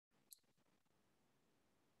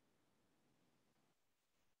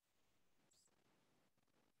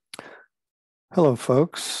Hello,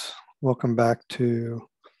 folks. Welcome back to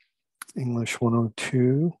English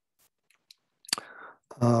 102.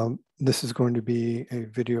 This is going to be a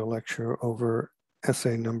video lecture over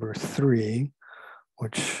essay number 3,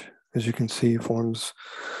 which, as you can see, forms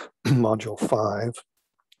module 5,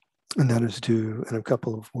 and that is due in a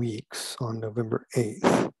couple of weeks on November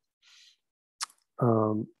 8th.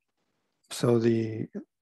 So the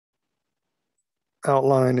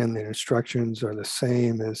outline and the instructions are the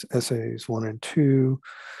same as essays 1 and 2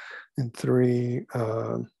 and 3,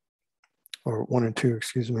 or 1 and 2,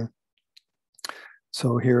 excuse me.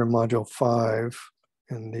 So here in module 5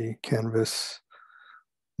 in the Canvas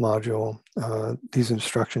module, these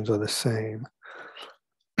instructions are the same.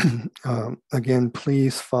 Again,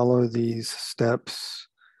 please follow these steps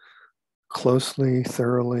closely,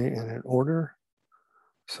 thoroughly, and in order.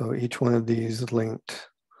 So each one of these linked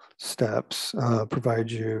steps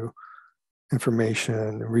provides you information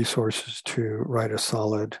and resources to write a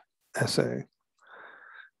solid essay.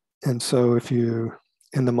 And so if you,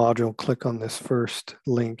 in the module, click on this first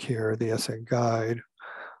link here, the essay guide,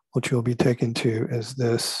 what you'll be taken to is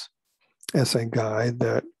this essay guide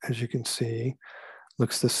that, as you can see,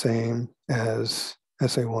 looks the same as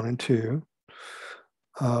essay 1 and 2.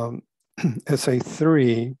 Essay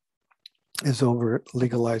 3 is over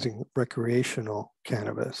legalizing recreational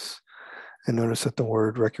cannabis. And notice that the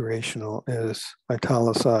word recreational is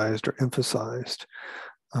italicized or emphasized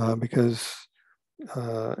because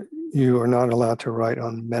you are not allowed to write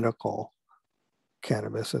on medical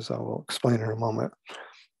cannabis, as I will explain in a moment.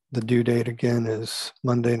 The due date again is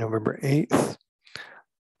Monday, November 8th.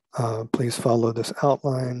 Please follow this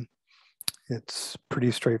outline. It's pretty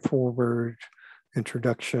straightforward.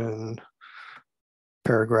 Introduction,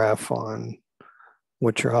 paragraph on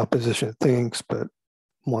what your opposition thinks, but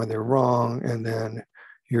why they're wrong, and then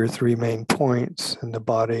your 3 main points in the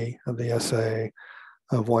body of the essay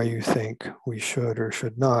of why you think we should or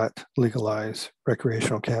should not legalize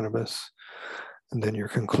recreational cannabis, and then your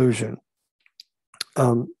conclusion.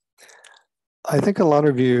 I think a lot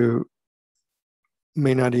of you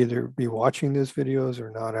may not either be watching these videos or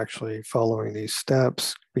not actually following these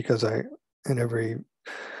steps, because in every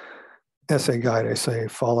essay guide, I say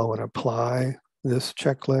follow and apply this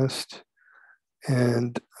checklist.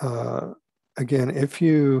 And again, if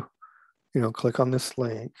you click on this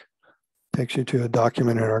link, it takes you to a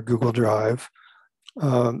document in our Google Drive.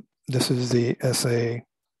 This is the essay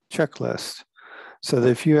checklist. So that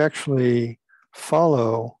if you actually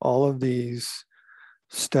follow all of these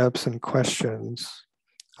steps and questions,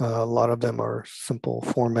 a lot of them are simple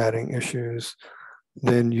formatting issues,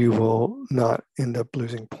 then you will not end up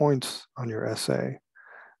losing points on your essay.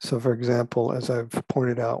 So for example, as I've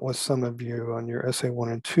pointed out with some of you on your essay 1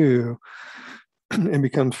 and 2, it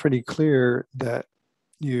becomes pretty clear that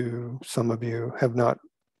some of you have not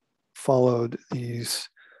followed these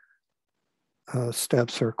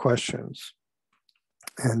steps or questions.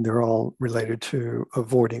 And they're all related to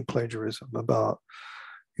avoiding plagiarism, about,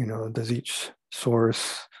 does each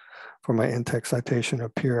source for my in-text citation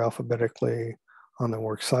appear alphabetically on the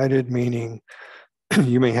works cited, meaning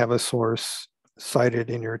you may have a source cited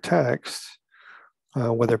in your text,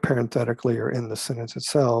 whether parenthetically or in the sentence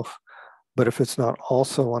itself, but if it's not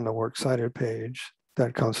also on the works cited page,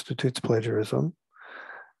 that constitutes plagiarism.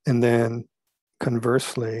 And then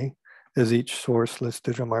conversely, is each source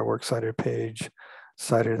listed on my works cited page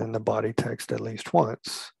cited in the body text at least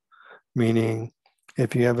once? Meaning,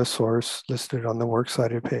 if you have a source listed on the works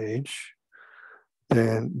cited page,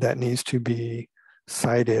 then that needs to be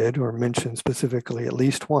cited or mentioned specifically at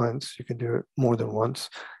least once. You can do it more than once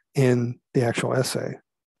in the actual essay.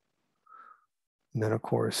 And then, of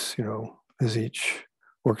course, is each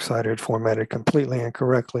works cited formatted completely and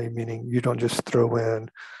correctly, meaning you don't just throw in,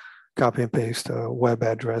 copy and paste a web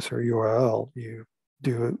address or URL. You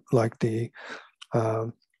do it like the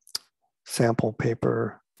sample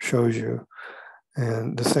paper shows you.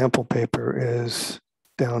 And the sample paper is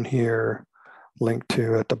down here, linked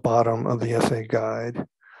to at the bottom of the essay guide.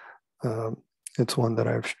 It's one that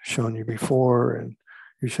I've shown you before and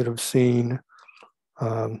you should have seen.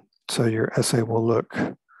 So your essay will look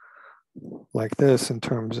like this in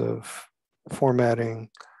terms of formatting.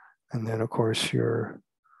 And then of course your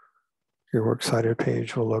works cited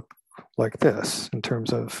page will look like this in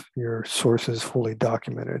terms of your sources fully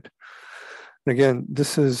documented. And again,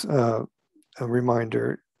 this is a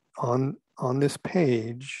reminder on this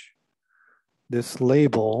page. This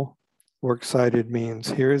label, works cited, means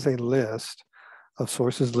here is a list of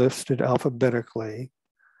sources listed alphabetically.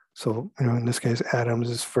 So, in this case, Adams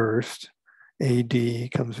is first, AD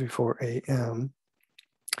comes before AM.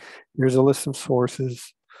 Here's a list of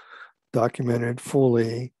sources documented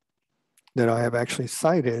fully that I have actually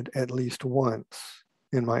cited at least once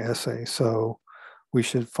in my essay. So we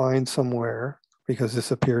should find somewhere, because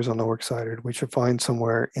this appears on the works cited, we should find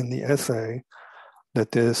somewhere in the essay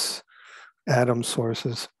that this Adams source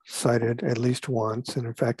is cited at least once. And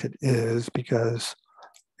in fact, it is, because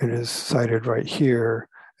it is cited right here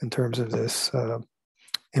in terms of this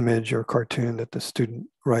image or cartoon that the student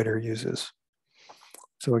writer uses.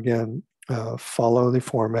 So again, follow the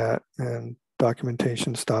format and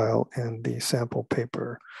documentation style in the sample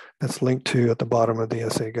paper that's linked to at the bottom of the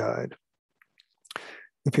essay guide.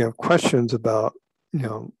 If you have questions about,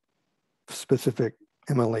 specific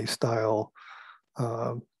MLA style,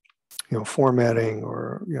 formatting,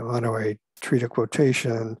 or, how do I treat a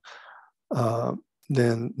quotation,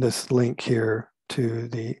 then this link here to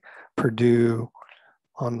the Purdue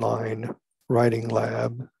Online Writing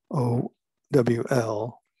Lab,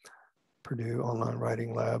 OWL, Purdue Online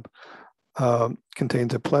Writing Lab,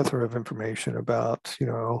 contains a plethora of information about,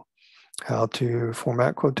 how to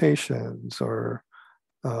format quotations, or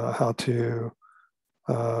how to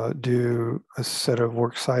do a set of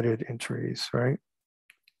works cited entries, right?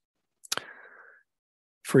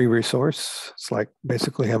 Free resource. It's like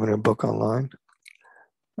basically having a book online.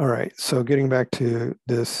 All right, so getting back to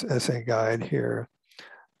this essay guide here,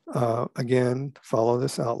 again, follow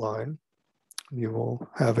this outline. You will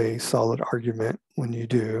have a solid argument when you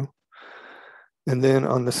do. And then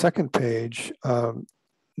on the second page,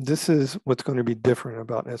 this is what's going to be different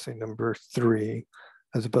about essay number 3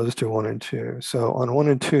 as opposed to 1 and 2. So on 1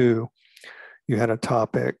 and 2, you had a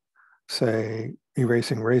topic, say,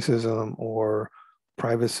 erasing racism or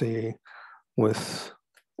privacy, with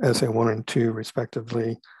essay 1 and 2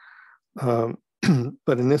 respectively. But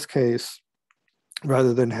in this case,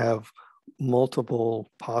 rather than have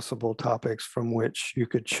multiple possible topics from which you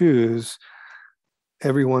could choose,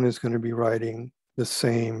 everyone is going to be writing the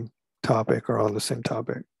same topic or on the same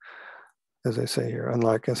topic. As I say here,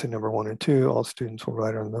 unlike essay number 1 and 2, all students will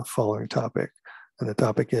write on the following topic. And the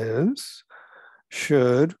topic is,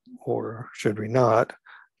 should or should we not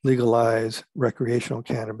legalize recreational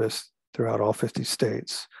cannabis throughout all 50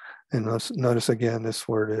 states? And notice again, this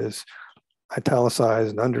word is italicized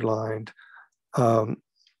and underlined,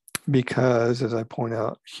 because, as I point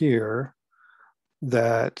out here,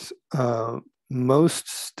 that most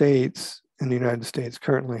states in the United States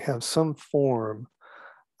currently have some form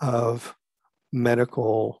of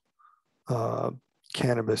medical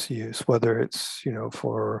cannabis use, whether it's,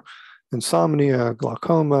 for insomnia,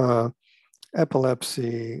 glaucoma,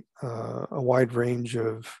 epilepsy, a wide range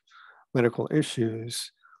of medical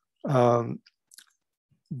issues.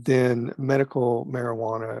 Then medical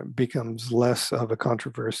marijuana becomes less of a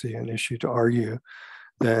controversy, an issue to argue,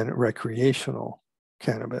 than recreational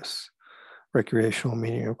cannabis. Recreational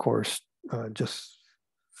meaning, of course, just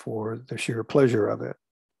for the sheer pleasure of it.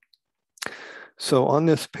 So on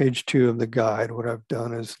this page 2 of the guide, what I've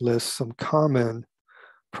done is list some common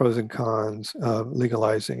pros and cons of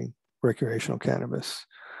legalizing recreational cannabis.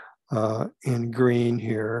 In green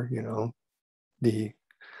here, the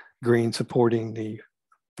green supporting the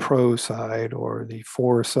pro side or the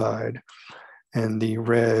for side, and the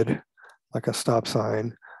red, like a stop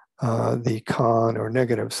sign, the con or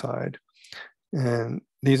negative side. And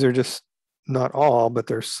these are just not all, but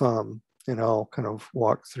there's some, and I'll kind of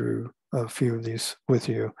walk through a few of these with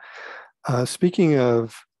you. Speaking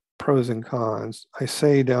of pros and cons, I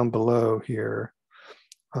say down below here,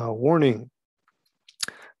 warning,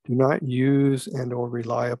 do not use and or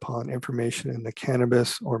rely upon information in the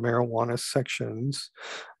cannabis or marijuana sections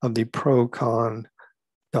of the procon.org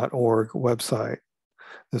website.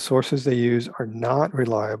 The sources they use are not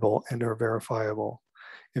reliable and are verifiable.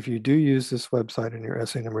 If you do use this website in your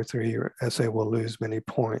essay number 3, your essay will lose many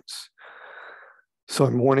points. So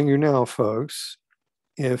I'm warning you now, folks,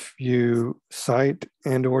 if you cite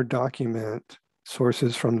and or document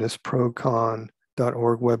sources from this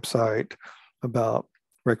procon.org website about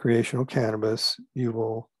recreational cannabis, you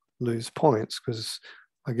will lose points because,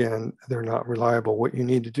 again, they're not reliable. What you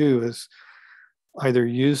need to do is either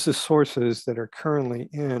use the sources that are currently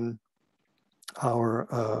in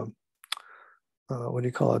our,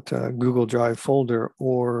 Google Drive folder,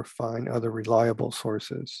 or find other reliable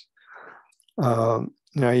sources. And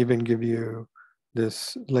I even give you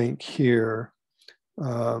this link here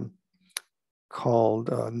called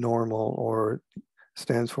NORML, or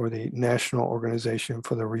stands for the National Organization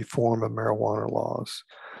for the Reform of Marijuana Laws.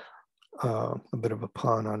 A bit of a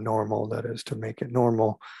pun on normal, that is to make it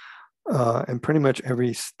normal. And pretty much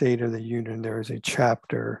every state of the union, there is a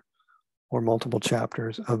chapter or multiple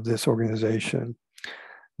chapters of this organization.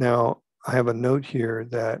 Now, I have a note here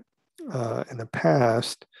that in the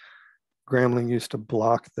past, Grambling used to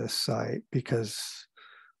block this site because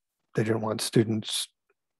they didn't want students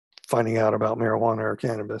finding out about marijuana or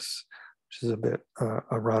cannabis, which is a bit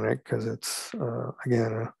ironic because it's,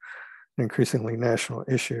 again, an increasingly national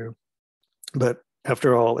issue. But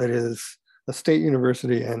after all, it is a state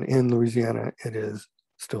university, and in Louisiana, it is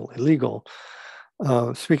still illegal.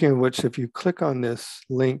 Speaking of which, if you click on this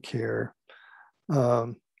link here,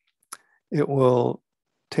 it will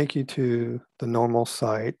take you to the normal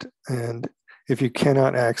site. And if you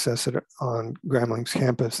cannot access it on Grambling's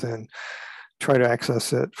campus, then try to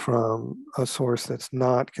access it from a source that's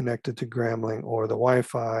not connected to Grambling or the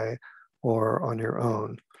Wi-Fi or on your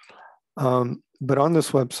own. But on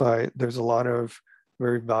this website, there's a lot of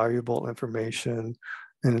very valuable information,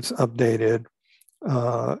 and it's updated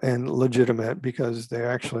and legitimate because they're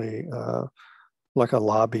actually like a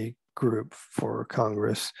lobby group for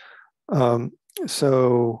Congress.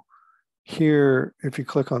 So here, if you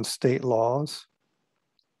click on state laws,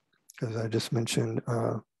 as I just mentioned,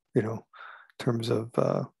 you know, in terms of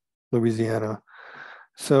Louisiana.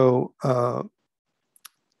 So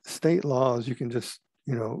state laws, you can just,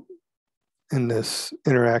 you know, in this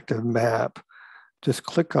interactive map, just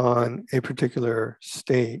click on a particular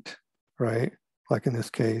state, right? Like in this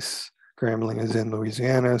case, Grambling is in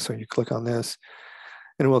Louisiana, so you click on this,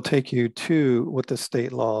 and it will take you to what the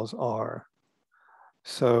state laws are.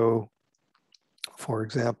 So, for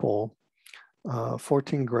example,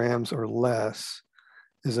 14 grams or less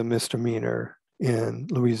is a misdemeanor in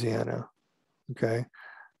Louisiana, okay?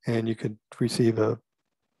 And you could receive a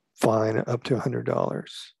fine up to $100.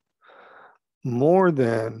 More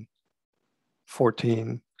than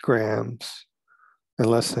 14 grams and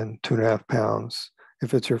less than 2.5 pounds,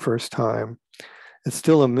 if it's your first time, it's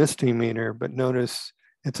still a misdemeanor, but notice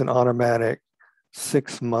it's an automatic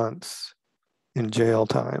 6 months in jail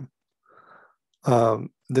time.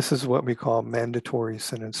 This is what we call mandatory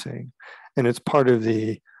sentencing. And it's part of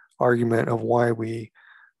the argument of why we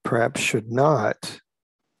perhaps should not,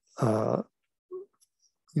 you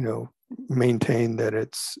know, maintain that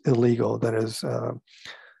it's illegal. That is,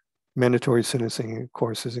 mandatory sentencing, of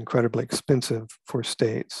course, is incredibly expensive for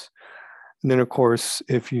states. And then, of course,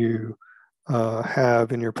 if you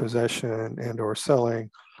have in your possession and or selling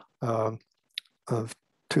of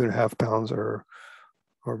 2.5 pounds or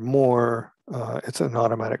more, it's an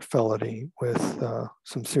automatic felony with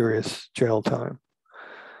some serious jail time.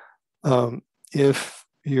 If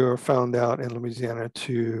you're found out in Louisiana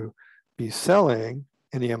to be selling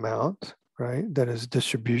any amount, right, that is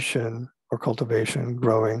distribution or cultivation,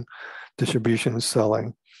 growing, distribution, and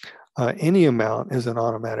selling, any amount is an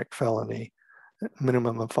automatic felony,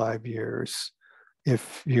 minimum of 5 years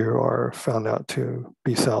if you are found out to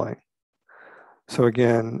be selling. So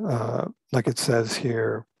again, like it says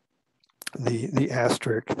here, the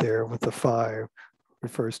asterisk there with the 5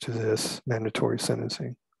 refers to this mandatory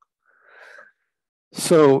sentencing.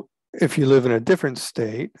 So if you live in a different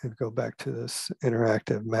state, and go back to this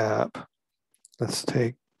interactive map, let's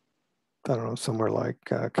take, I don't know, somewhere like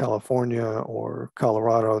California or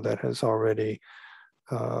Colorado that has already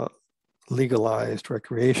legalized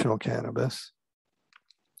recreational cannabis.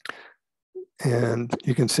 And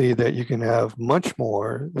you can see that you can have much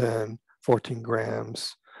more than 14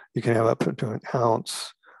 grams. You can have up to an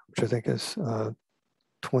ounce, which I think is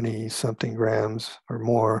 20 something grams or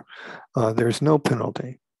more. There's no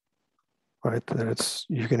penalty, right? That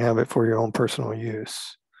you can have it for your own personal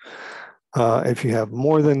use. If you have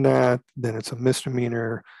more than that, then it's a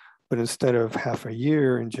misdemeanor, but instead of half a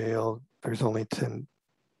year in jail, there's only 10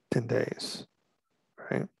 days,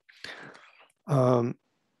 right?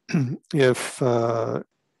 If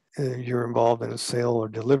you're involved in a sale or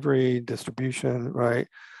delivery, distribution, right,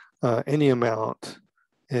 any amount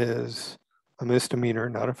is a misdemeanor,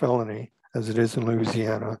 not a felony, as it is in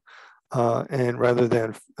Louisiana. And rather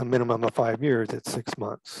than a minimum of 5 years, it's 6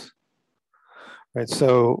 months, right?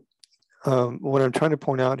 So what I'm trying to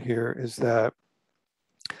point out here is that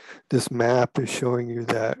this map is showing you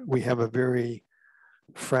that we have a very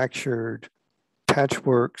fractured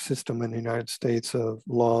patchwork system in the United States of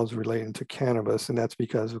laws relating to cannabis. And that's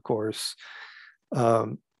because, of course,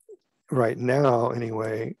 right now,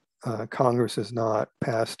 anyway, Congress has not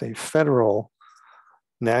passed a federal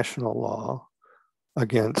national law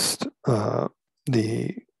against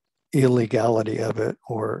the illegality of it,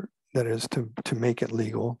 or that is to make it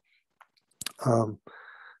legal.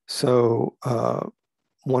 So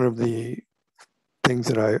one of the things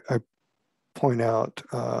that I point out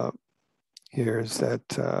here is that,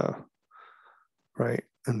 right,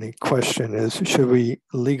 and the question is, should we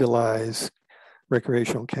legalize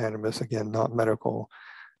recreational cannabis, again, not medical,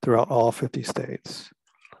 throughout all 50 states.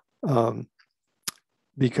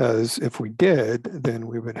 Because if we did, then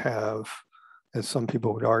we would have, as some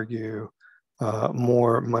people would argue,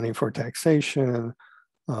 more money for taxation,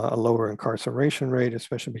 a lower incarceration rate,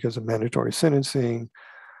 especially because of mandatory sentencing,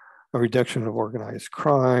 a reduction of organized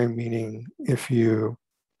crime, meaning if you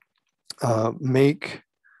make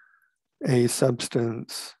a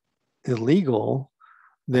substance illegal,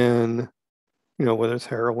 then, whether it's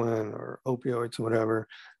heroin or opioids or whatever,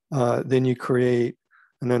 then you create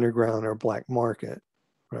an underground or black market,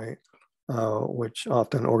 right? Which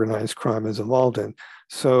often organized crime is involved in.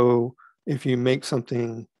 So if you make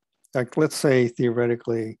something, like let's say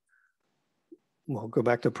theoretically, well, go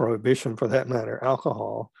back to prohibition for that matter,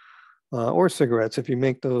 alcohol or cigarettes, if you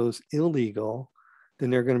make those illegal, then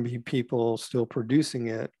there are going to be people still producing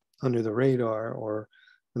it under the radar or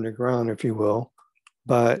underground, if you will,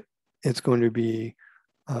 but it's going to be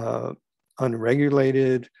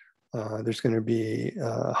unregulated. There's going to be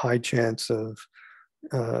a high chance of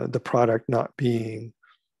the product not being,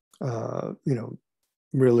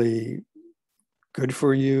 really good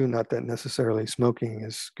for you. Not that necessarily smoking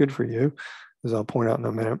is good for you, as I'll point out in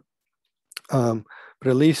a minute. But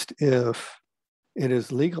at least if it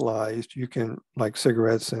is legalized, you can, like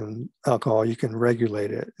cigarettes and alcohol, you can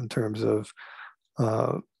regulate it in terms of,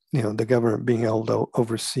 the government being able to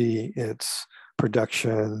oversee its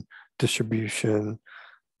production, distribution.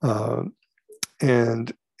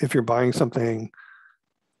 And if you're buying something,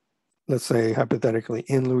 let's say hypothetically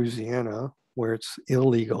in Louisiana, where it's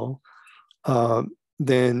illegal,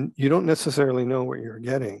 then you don't necessarily know what you're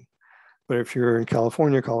getting. But if you're in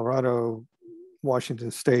California, Colorado,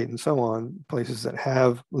 Washington State, and so on, places that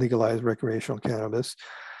have legalized recreational cannabis,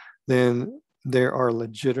 then there are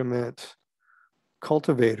legitimate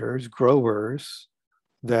cultivators, growers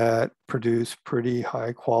that produce pretty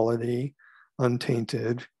high quality,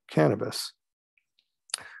 untainted cannabis.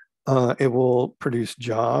 It will produce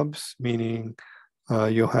jobs, meaning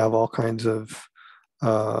you'll have all kinds of,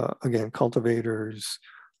 again, cultivators,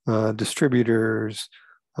 distributors,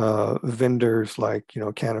 vendors like,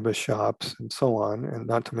 cannabis shops and so on, and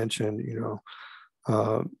not to mention,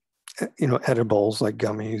 edibles like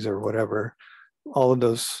gummies or whatever. All of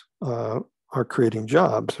those are creating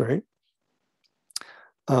jobs, right?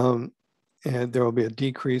 And there will be a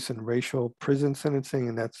decrease in racial prison sentencing,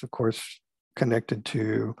 and that's, of course, connected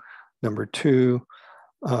to number 2.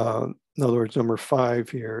 In other words, number 5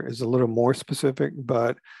 here is a little more specific,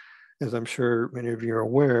 but as I'm sure many of you are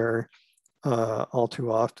aware, all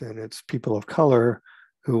too often it's people of color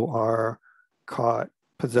who are caught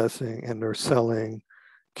possessing and or selling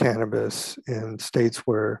cannabis in states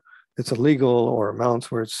where it's illegal or amounts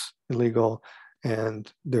where it's illegal,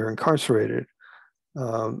 and they're incarcerated.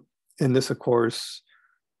 And this, of course,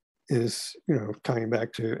 is, tying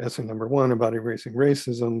back to essay number 1 about erasing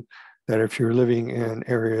racism, that if you're living in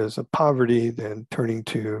areas of poverty, then turning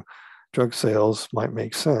to drug sales might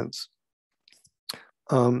make sense.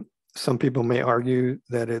 Some people may argue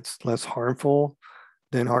that it's less harmful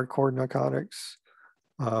than hardcore narcotics.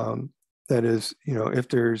 That is, if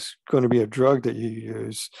there's going to be a drug that you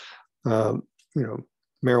use,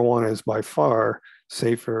 marijuana is by far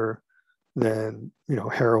safer than,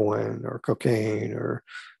 heroin or cocaine or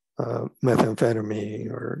methamphetamine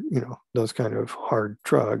or, those kind of hard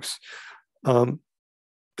drugs.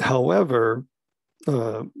 However,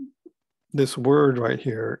 this word right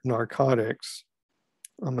here, narcotics,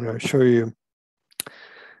 I'm going to show you,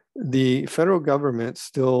 the federal government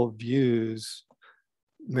still views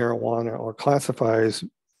marijuana or classifies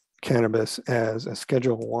cannabis as a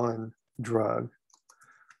Schedule I drug.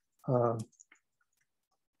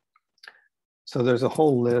 So there's a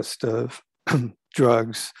whole list of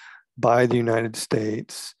drugs by the United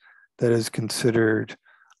States that is considered,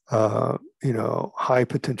 high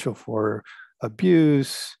potential for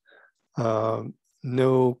abuse,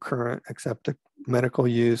 no current accepted medical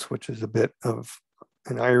use, which is a bit of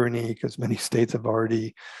an irony because many states have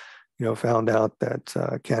already, found out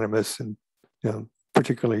that cannabis and,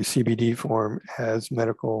 particularly CBD form has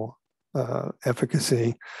medical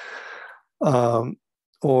efficacy,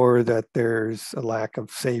 or that there's a lack of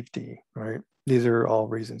safety, right? These are all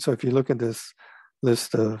reasons. So if you look at this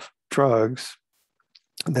list of drugs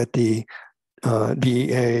that the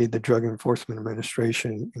DEA, the Drug Enforcement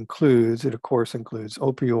Administration, includes, it of course includes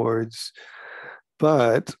opioids,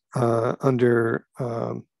 but under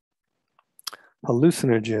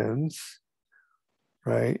hallucinogens,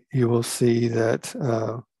 right, you will see that,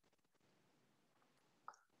 let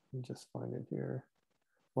me just find it here.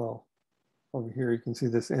 Well, over here you can see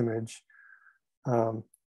this image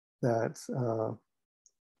that's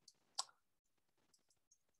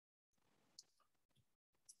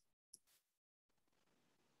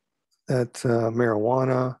that's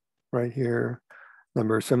marijuana right here,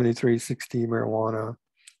 number 7360 marijuana,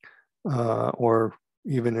 or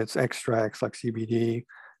even its extracts like CBD,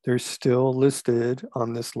 they're still listed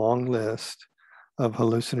on this long list of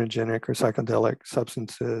hallucinogenic or psychedelic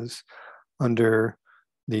substances under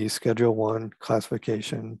the Schedule 1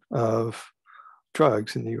 classification of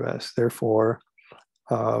drugs in the US. Therefore,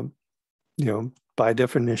 by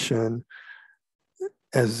definition,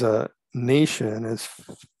 as a nation, as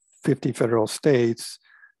 50 federal states,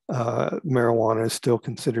 marijuana is still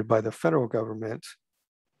considered by the federal government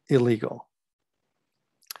illegal.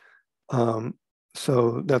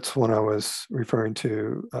 So that's when I was referring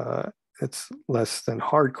to, it's less than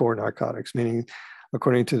hardcore narcotics, meaning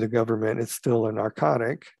according to the government, it's still a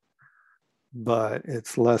narcotic, but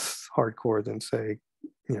it's less hardcore than, say,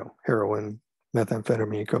 heroin,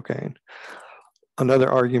 methamphetamine, cocaine.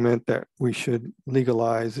 Another argument that we should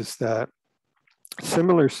legalize is that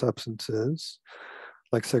similar substances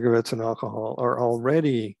like cigarettes and alcohol are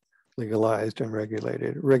already legalized and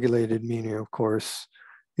regulated. Regulated meaning, of course,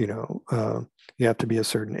 you have to be a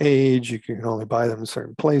certain age, you can only buy them in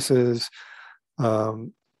certain places.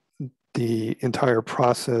 The entire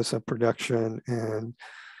process of production and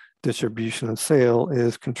distribution and sale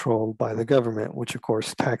is controlled by the government, which of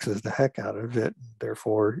course taxes the heck out of it,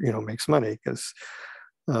 therefore, makes money, because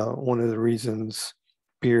one of the reasons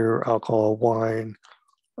beer, alcohol, wine,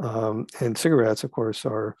 and cigarettes, of course,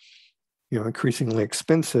 are increasingly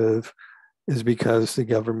expensive is because the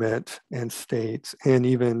government and states and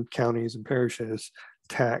even counties and parishes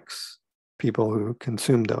tax people who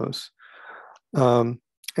consume those.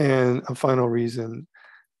 And a final reason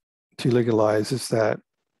to legalize is that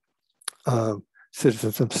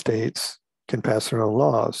citizens of states can pass their own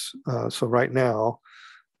laws. So right now,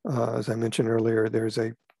 as I mentioned earlier, there's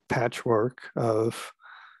a patchwork of,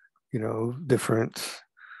 different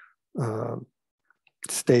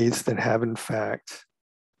states that have in fact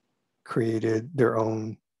created their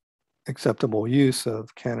own acceptable use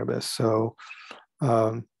of cannabis. So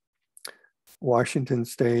Washington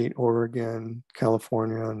State, Oregon,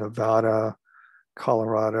 California, Nevada,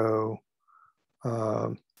 Colorado,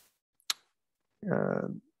 all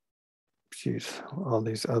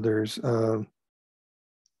these others. Let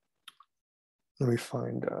me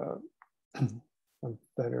find a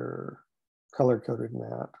better color-coded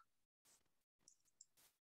map.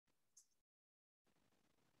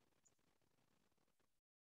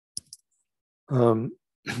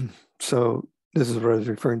 So this is what I was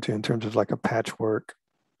referring to in terms of like a patchwork.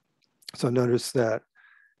 So notice that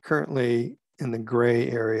currently in the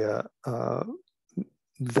gray area,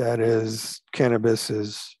 that is, cannabis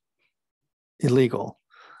is illegal.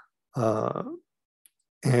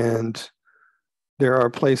 And there are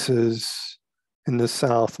places in the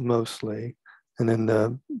South mostly, and in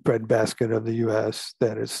the breadbasket of the US,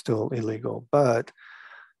 that is still illegal. But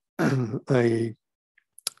a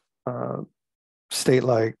state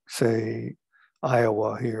like, say,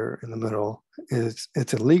 Iowa here in the middle, it's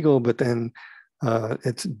illegal, but then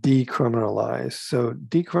it's decriminalized. So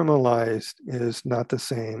decriminalized is not the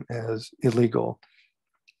same as illegal.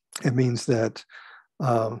 It means that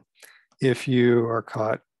if you are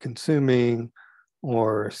caught consuming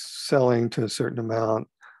or selling to a certain amount,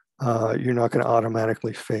 you're not going to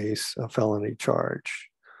automatically face a felony charge.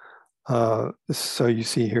 So you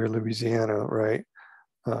see here, Louisiana, right,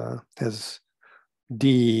 has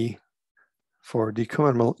D for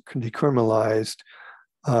decriminalized,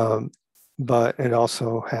 but it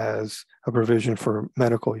also has a provision for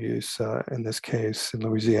medical use. In this case, in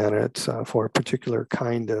Louisiana, it's for a particular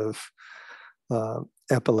kind of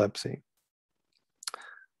epilepsy.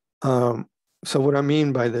 So what I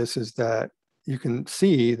mean by this is that you can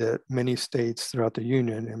see that many states throughout the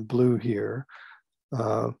union, in blue here,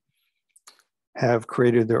 have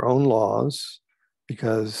created their own laws,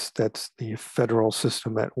 because that's the federal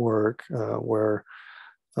system at work, where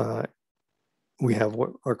we have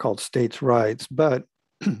what are called states' rights, but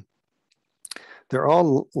they're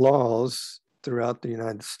all laws throughout the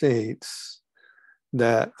United States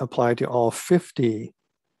that apply to all 50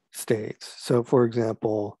 states. So for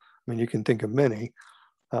example, I mean, you can think of many,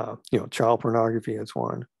 child pornography is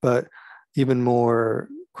one, but even more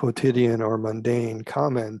quotidian or mundane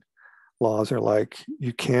common laws are like,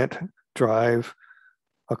 you can't drive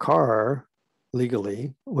a car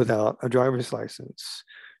legally without a driver's license.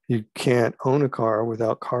 You can't own a car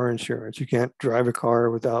without car insurance. You can't drive a car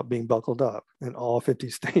without being buckled up in all 50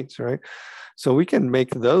 states, right? So we can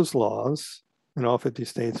make those laws in all 50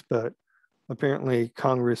 states, but apparently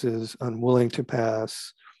Congress is unwilling to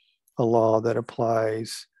pass a law that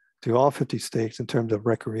applies to all 50 states in terms of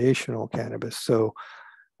recreational cannabis. So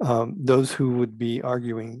Those who would be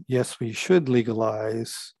arguing, yes, we should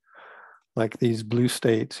legalize, like these blue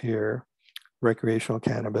states here, recreational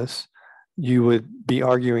cannabis, you would be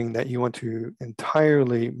arguing that you want to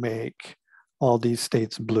entirely make all these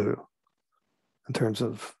states blue in terms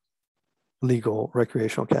of legal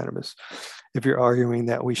recreational cannabis. If you're arguing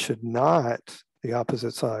that we should not, the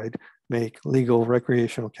opposite side, make legal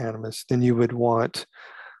recreational cannabis, then you would want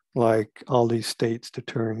like all these states to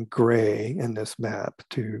turn gray in this map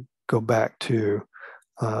to go back to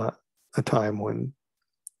a time when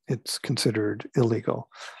it's considered illegal.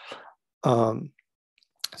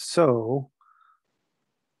 So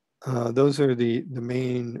those are the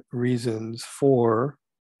main reasons for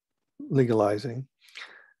legalizing.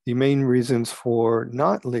 The main reasons for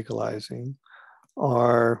not legalizing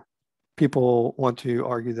are people want to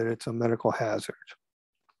argue that it's a medical hazard.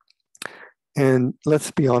 And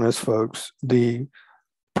let's be honest, folks, the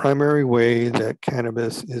primary way that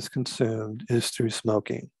cannabis is consumed is through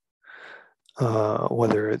smoking.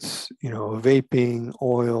 Whether it's, vaping,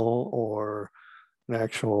 oil, or an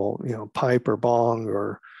actual, pipe or bong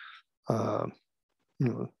or,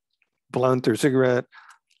 blunt or cigarette,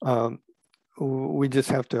 we just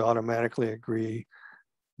have to automatically agree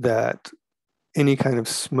that any kind of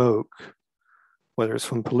smoke, whether it's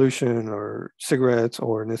from pollution or cigarettes,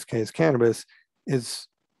 or in this case, cannabis, is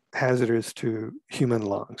hazardous to human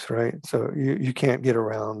lungs, right? So you can't get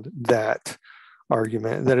around that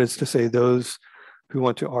argument. That is to say, those who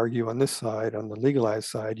want to argue on this side, on the legalized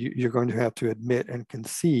side, you're going to have to admit and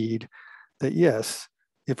concede that yes,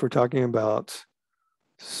 if we're talking about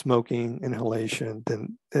smoking, inhalation,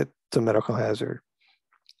 then it's a medical hazard.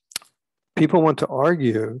 People want to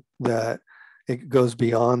argue that it goes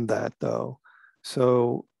beyond that, though.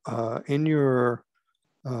 So in your,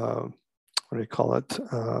 what do you call it?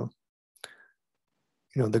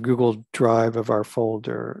 The Google Drive of our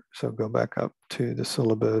folder. So go back up to the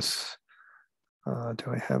syllabus.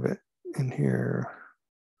 Do I have it in here?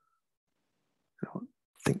 I don't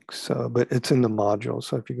think so, but it's in the module.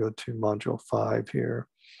 So if you go to module 5 here,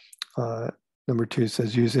 number 2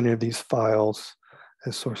 says use any of these files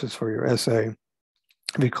as sources for your essay.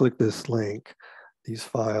 If you click this link, these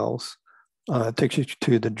files, it takes you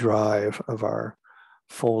to the drive of our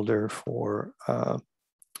folder for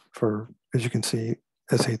as you can see,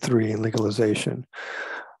 essay 3 and legalization.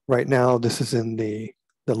 Right now, this is in the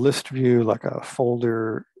list view, like a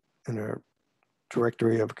folder in a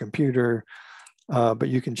directory of a computer, but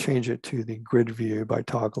you can change it to the grid view by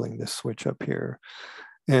toggling this switch up here.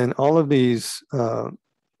 And all of these,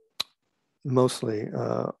 mostly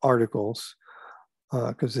articles,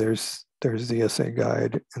 because there's the essay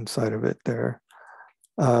guide inside of it there.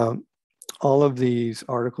 All of these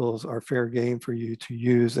articles are fair game for you to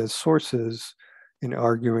use as sources in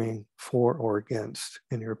arguing for or against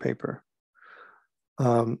in your paper.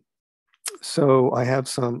 So I have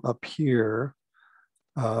some up here,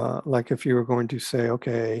 like if you were going to say,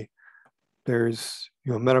 okay, there's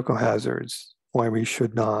medical hazards, why we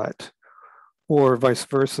should not, or vice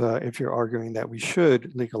versa, if you're arguing that we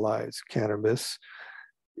should legalize cannabis.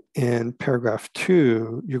 In paragraph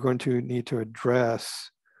 2, you're going to need to address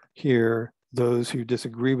here those who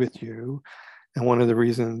disagree with you. And one of the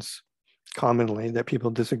reasons commonly that people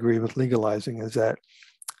disagree with legalizing is that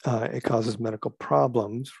it causes medical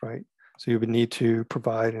problems, right? So you would need to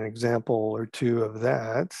provide an example or two of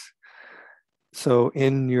that. So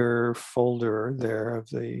in your folder there of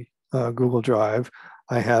the Google Drive,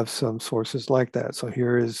 I have some sources like that. So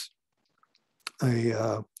here is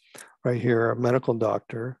right here, a medical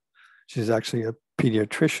doctor. She's actually a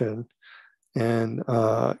pediatrician. And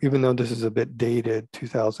even though this is a bit dated,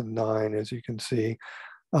 2009, as you can see,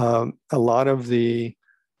 a lot of the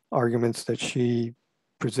arguments that she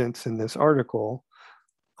presents in this article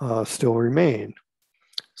still remain.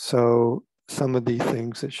 So some of the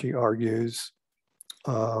things that she argues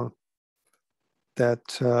that,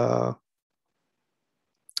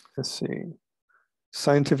 let's see,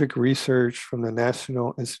 scientific research from the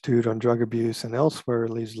National Institute on Drug Abuse and elsewhere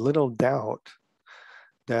leaves little doubt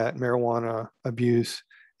that marijuana abuse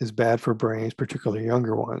is bad for brains, particularly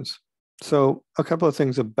younger ones. So a couple of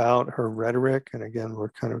things about her rhetoric, and again,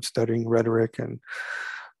 we're kind of studying rhetoric and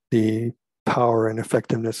the power and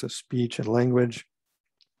effectiveness of speech and language.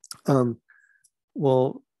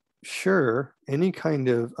 Well, sure, any kind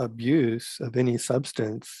of abuse of any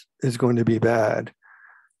substance is going to be bad.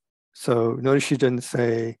 So notice she didn't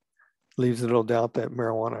say, leaves little doubt that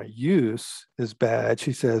marijuana use is bad.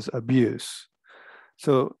 She says abuse.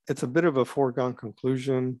 So it's a bit of a foregone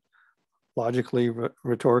conclusion, logically,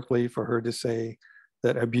 rhetorically, for her to say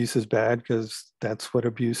that abuse is bad because that's what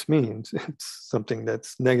abuse means. It's something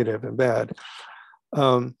that's negative and bad.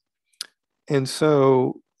 And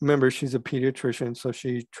so remember, she's a pediatrician, so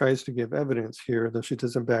she tries to give evidence here, though she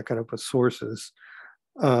doesn't back it up with sources.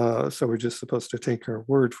 So we're just supposed to take her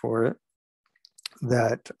word for it.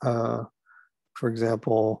 That, for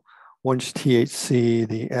example, once THC,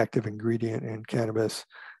 the active ingredient in cannabis,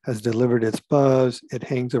 has delivered its buzz, it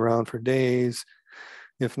hangs around for days,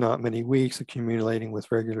 if not many weeks, accumulating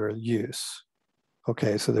with regular use.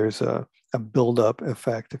 Okay, so there's a buildup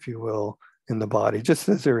effect, if you will, in the body, just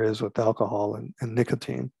as there is with alcohol and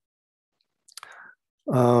nicotine.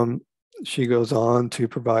 She goes on to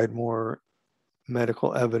provide more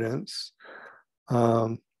medical evidence.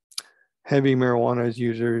 Heavy marijuana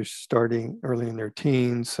users starting early in their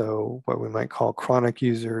teens, so what we might call chronic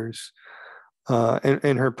users.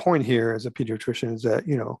 And her point here as a pediatrician is that,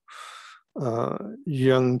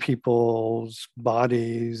 young people's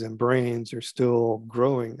bodies and brains are still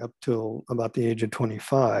growing up till about the age of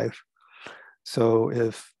 25. So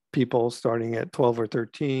if people starting at 12 or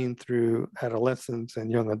 13 through adolescence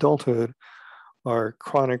and young adulthood are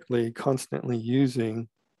chronically, constantly using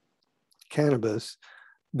cannabis,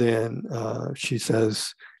 then she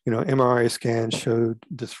says, MRI scans showed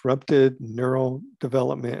disrupted neural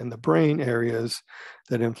development in the brain areas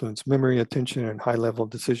that influence memory, attention, and high-level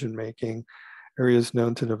decision-making, areas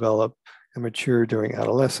known to develop and mature during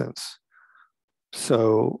adolescence.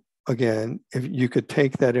 So again, if you could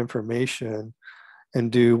take that information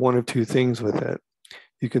and do one of two things with it.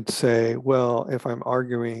 You could say, well, if I'm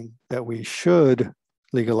arguing that we should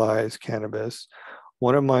legalize cannabis,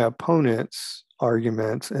 one of my opponent's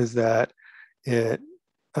arguments is that it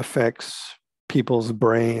affects people's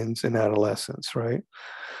brains in adolescence, right?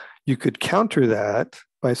 You could counter that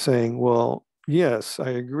by saying, well, yes,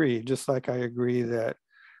 I agree. Just like I agree that,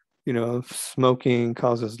 smoking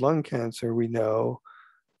causes lung cancer, we know,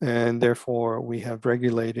 and therefore we have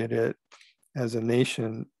regulated it as a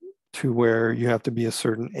nation to where you have to be a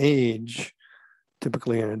certain age,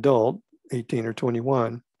 typically an adult, 18 or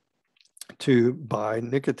 21, to buy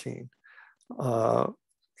nicotine.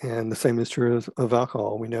 And the same is true of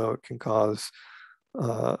alcohol. We know it can cause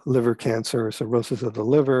liver cancer, cirrhosis of the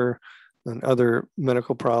liver, and other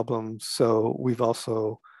medical problems. So we've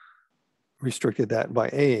also restricted that by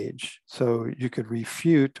age. So you could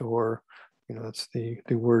refute, or, it's the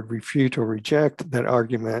word refute or reject that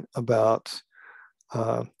argument about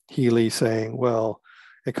Healy saying, well,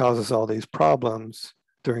 it causes all these problems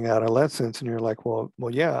during adolescence. And you're like, well,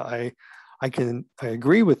 yeah, I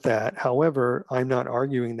agree with that. However, I'm not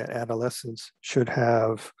arguing that adolescents should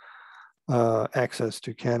have access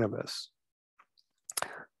to cannabis.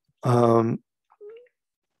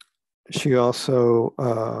 She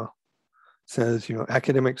also says,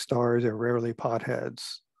 academic stars are rarely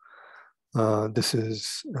potheads. This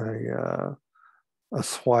is a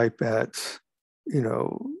swipe at,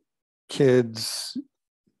 kids,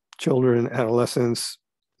 children, adolescents,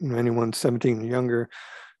 anyone 17 and younger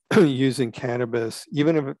using cannabis,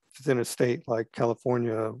 even if it's in a state like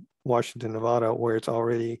California, Washington, Nevada, where it's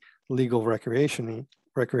already legal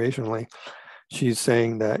recreationally. She's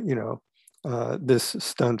saying that, this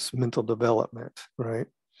stunts mental development, right,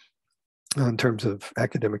 in terms of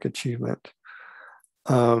academic achievement.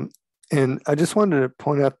 And I just wanted to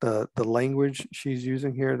point out the language she's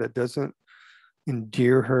using here that doesn't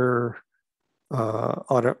endear her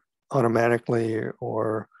automatically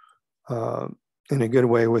or in a good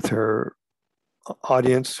way with her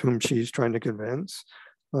audience whom she's trying to convince.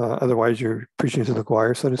 Otherwise, you're preaching to the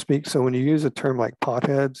choir, so to speak. So when you use a term like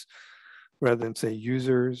potheads, rather than say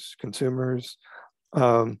users, consumers,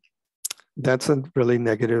 that's a really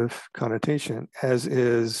negative connotation, as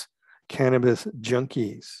is cannabis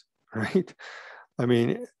junkies, right? I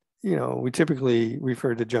mean, we typically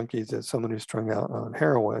refer to junkies as someone who's strung out on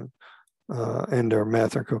heroin and or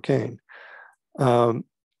meth or cocaine.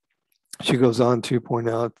 She goes on to point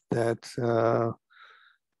out that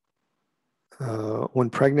when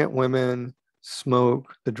pregnant women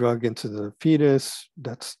smoke the drug into the fetus,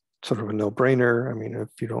 that's sort of a no-brainer. I mean,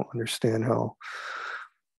 if you don't understand how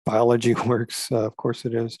biology works, of course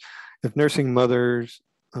it is. If nursing mothers,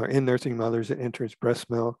 or in nursing mothers, it enters breast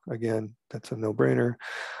milk, again, that's a no-brainer.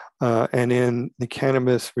 And in the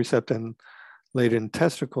cannabis receptor-laden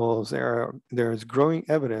testicles, there is growing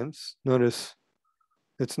evidence. Notice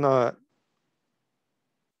it's not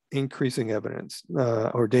increasing evidence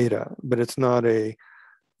or data, but it's not a,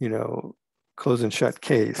 close and shut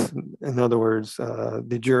case. In other words,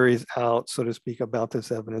 the jury's out, so to speak, about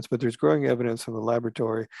this evidence, but there's growing evidence from the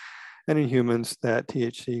laboratory and in humans that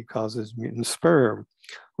THC causes mutant sperm,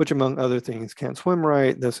 which among other things can't swim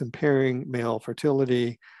right, thus impairing male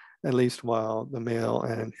fertility, at least while the male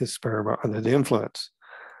and his sperm are under the influence.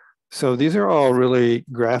 So these are all really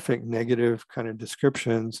graphic, negative kind of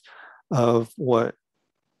descriptions of what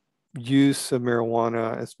use of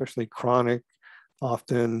marijuana, especially chronic,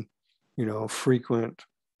 often, frequent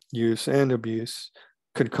use and abuse,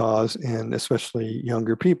 could cause in especially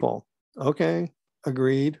younger people. Okay,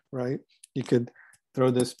 agreed, right? You could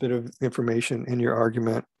throw this bit of information in your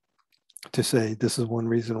argument to say this is one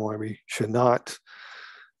reason why we should not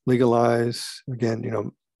legalize.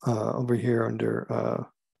 Again, over here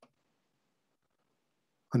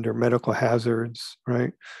under medical hazards,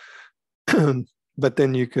 right? But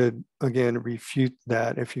then you could, again, refute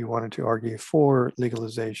that if you wanted to argue for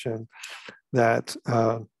legalization, that,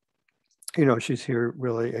 she's here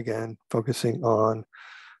really, again, focusing on,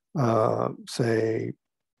 say,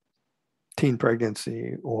 teen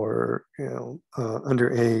pregnancy or,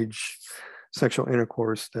 underage sexual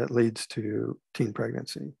intercourse that leads to teen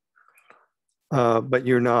pregnancy. But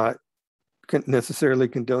you're not necessarily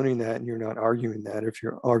condoning that, and you're not arguing that if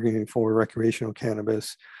you're arguing for recreational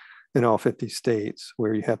cannabis in all 50 states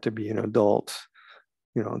where you have to be an adult,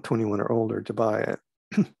 21 or older to buy it.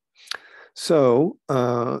 So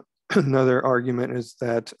another argument is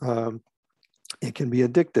that it can be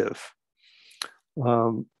addictive.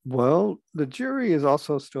 Well, the jury is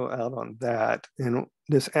also still out on that. And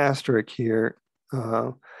this asterisk here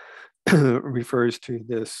refers to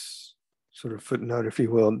this sort of footnote, if you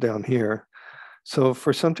will, down here. So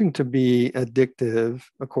for something to be addictive,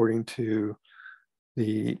 according to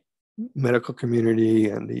the medical community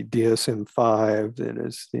and the DSM-5, that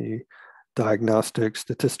is the Diagnostic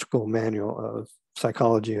Statistical Manual of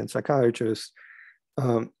Psychology and Psychiatrists,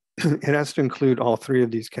 it has to include all three of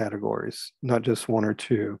these categories, not just one or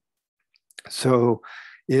two. So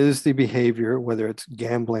is the behavior, whether it's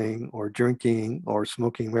gambling or drinking or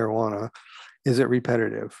smoking marijuana, is it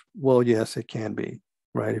repetitive? Well, yes, it can be,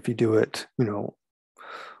 right? If you do it,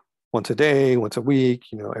 once a day, once a week,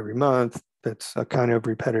 every month, that's a kind of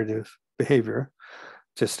repetitive behavior,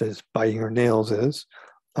 just as biting your nails is.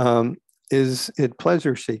 Is it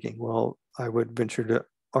pleasure seeking? Well, I would venture to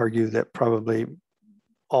argue that probably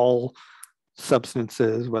all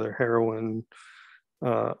substances, whether heroin,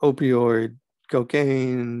 opioid,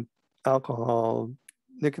 cocaine, alcohol,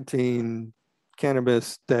 nicotine,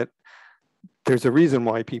 cannabis, that there's a reason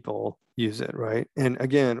why people use it, right? And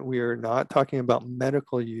again, we are not talking about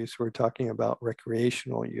medical use, we're talking about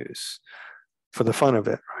recreational use for the fun of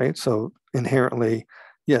it, right? So inherently,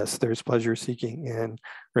 yes, there's pleasure seeking in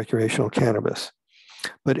recreational cannabis.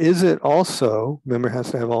 But is it also, remember, it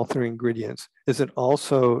has to have all three ingredients, is it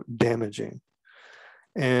also damaging?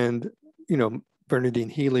 And, Bernadine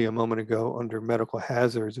Healy a moment ago under medical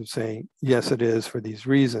hazards of saying, yes, it is for these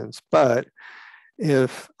reasons. But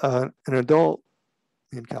if an adult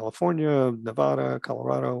in California, Nevada,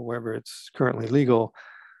 Colorado, wherever it's currently legal,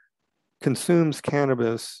 consumes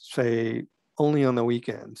cannabis, say, only on the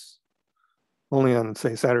weekends, only on,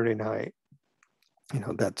 say, Saturday night,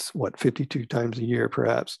 that's what, 52 times a year,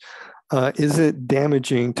 perhaps. Is it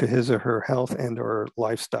damaging to his or her health and or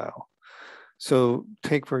lifestyle? So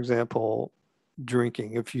take, for example,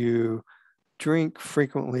 drinking. If you drink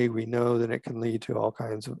frequently, we know that it can lead to all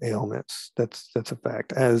kinds of ailments. That's a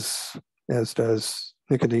fact, as does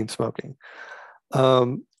nicotine smoking.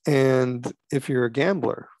 And if you're a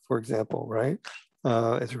gambler, for example, right,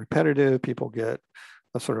 it's repetitive, people get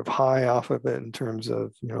a sort of high off of it in terms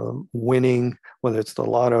of, winning, whether it's the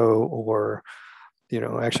lotto or,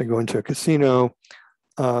 actually going to a casino.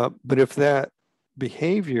 But if that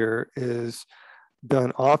behavior is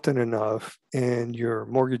done often enough and you're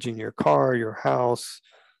mortgaging your car, your house,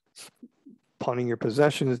 pawning your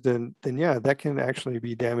possessions, then yeah, that can actually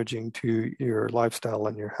be damaging to your lifestyle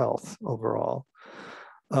and your health overall.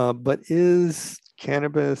 But is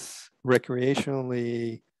cannabis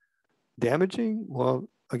recreationally damaging? Well,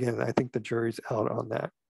 again, I think the jury's out on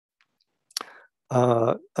that.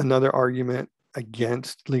 Another argument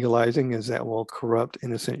against legalizing is that will corrupt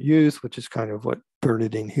innocent youth, which is kind of what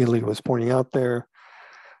Bernadine Healy was pointing out there.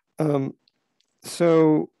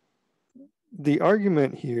 So the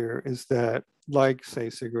argument here is that, like,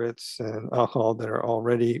 say, cigarettes and alcohol that are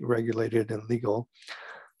already regulated and legal,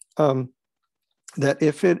 that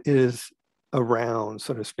if it is around,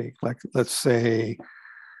 so to speak, like, let's say,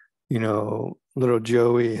 little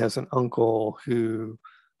Joey has an uncle who,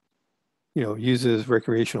 uses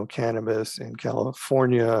recreational cannabis in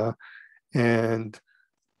California, and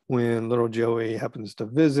when little Joey happens to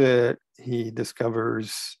visit, he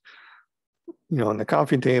discovers on the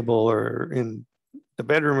coffee table or in the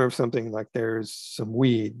bedroom or something, like there's some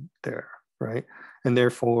weed there, right? And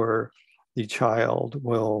therefore the child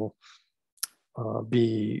will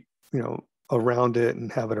be, around it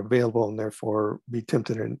and have it available, and therefore be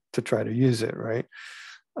tempted to try to use it, right?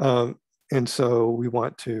 Um, and so we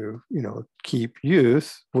want to, keep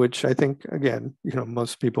youth, which I think, again,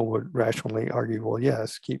 most people would rationally argue, well,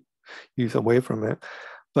 yes, keep youth away from it.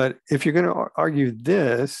 But if you're going to argue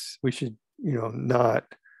this, we should, not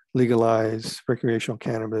legalize recreational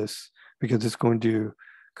cannabis because it's going to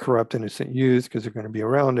corrupt innocent youth because they're going to be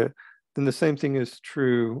around it. Then the same thing is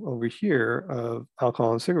true over here of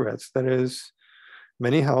alcohol and cigarettes. That is,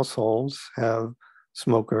 many households have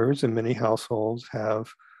smokers and many households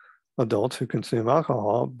have adults who consume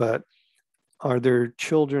alcohol, but are their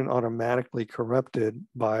children automatically corrupted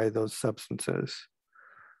by those substances,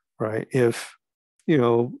 right? If,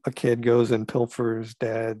 a kid goes and pilfers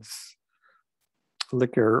dad's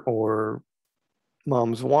liquor or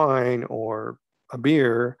mom's wine or a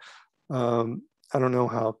beer, I don't know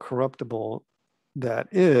how corruptible that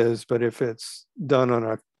is, but if it's done on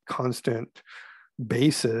a constant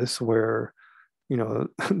basis where,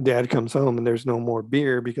 dad comes home and there's no more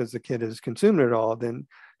beer because the kid has consumed it all, then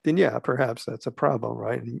yeah, perhaps that's a problem,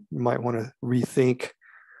 right? And you might want to rethink,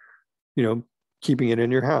 keeping it in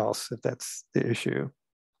your house if that's the issue.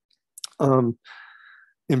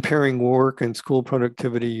 Impairing work and school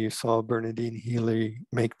productivity, you saw Bernadine Healy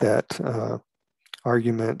make that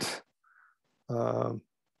argument a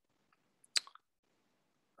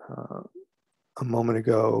moment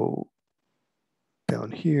ago down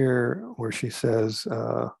here, where she says,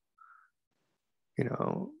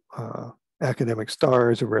 academic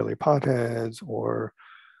stars are rarely potheads, or,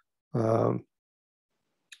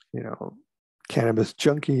 cannabis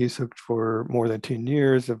junkies hooked for more than 10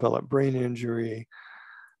 years develop brain injury.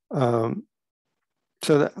 So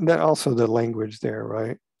that also the language there,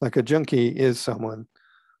 right? Like a junkie is someone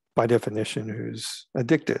by definition who's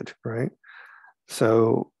addicted, right?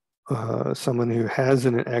 So someone who has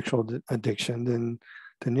an actual addiction,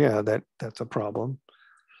 then yeah, that's a problem.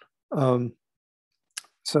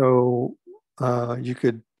 So you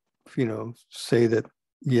could, say that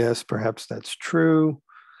yes, perhaps that's true.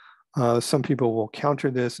 Some people will counter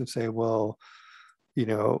this and say, well,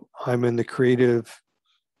 I'm in the creative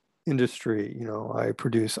industry, I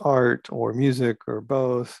produce art or music or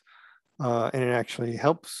both, and it actually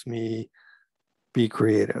helps me be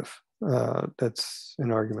creative. That's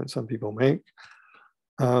an argument some people make.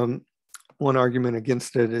 One argument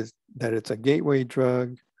against it is that it's a gateway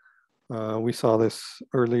drug. We saw this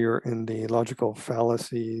earlier in the logical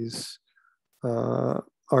fallacies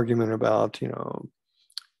argument about,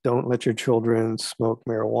 don't let your children smoke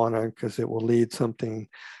marijuana because it will lead to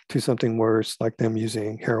something worse, like them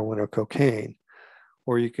using heroin or cocaine.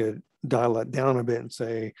 Or you could dial it down a bit and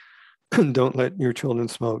say, don't let your children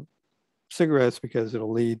smoke cigarettes because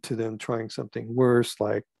it'll lead to them trying something worse,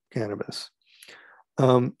 like cannabis.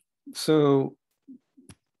 So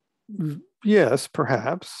yes,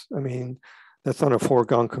 perhaps. I mean, that's not a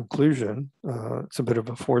foregone conclusion. It's a bit of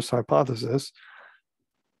a forced hypothesis,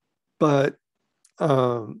 but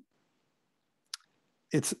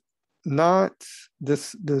it's not,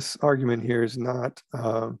 this argument here is not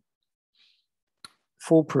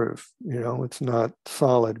foolproof. It's not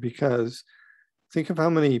solid, because think of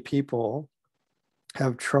how many people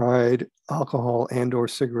have tried alcohol and or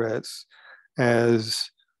cigarettes as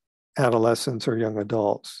adolescents or young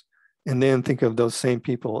adults, and then think of those same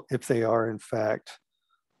people if they are in fact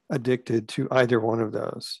addicted to either one of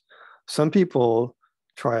those. Some people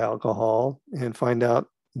try alcohol and find out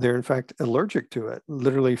they're in fact allergic to it,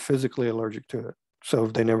 literally physically allergic to it, so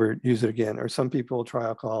they never use it again. Or some people try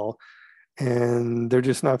alcohol and they're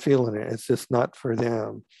just not feeling it. It's just not for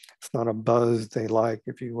them. It's not a buzz they like,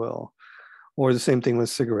 if you will. Or the same thing with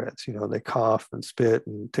cigarettes. They cough and spit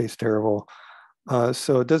and taste terrible.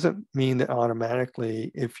 So it doesn't mean that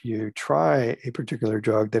automatically, if you try a particular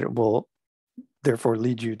drug, that it will therefore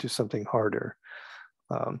lead you to something harder.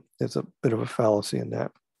 There's a bit of a fallacy in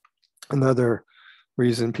that. Another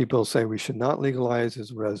reason people say we should not legalize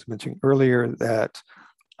is what I was mentioning earlier, that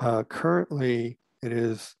currently it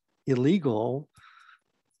is illegal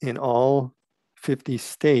in all 50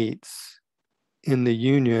 states in the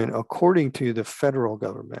union, according to the federal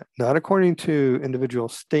government, not according to individual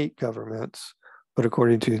state governments, but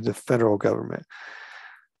according to the federal government.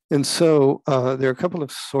 And so there are a couple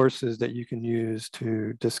of sources that you can use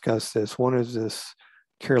to discuss this. One is this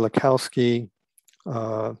Kerlikowski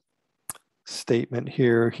statement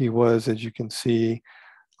here. He was, as you can see,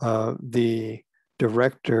 the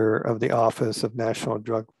director of the Office of National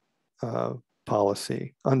Drug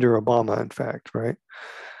policy under Obama, in fact, right?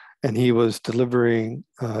 And he was delivering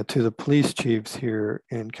to the police chiefs here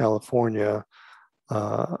in California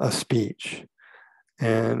a speech.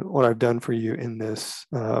 And what I've done for you in this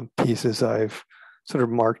piece is I've sort of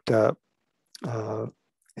marked up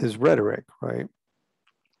his rhetoric, right?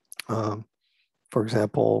 For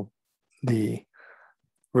example, the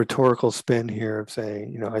rhetorical spin here of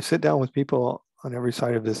saying, you know, I sit down with people on every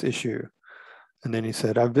side of this issue. And then he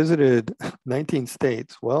said, I've visited 19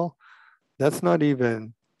 states. Well, that's not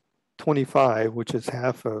even 25, which is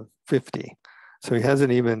half of 50. So he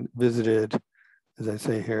hasn't even visited, as I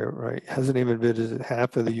say here, right? Hasn't even visited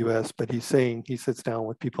half of the US, but he's saying he sits down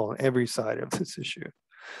with people on every side of this issue.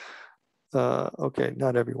 Okay,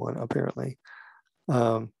 not everyone, apparently.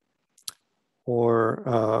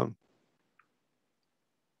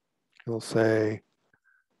 He'll say,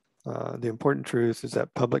 the important truth is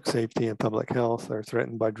that public safety and public health are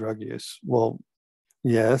threatened by drug use. Well,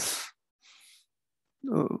 yes.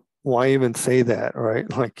 Why even say that, right?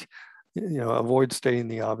 Like, you know, avoid stating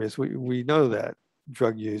the obvious. We know that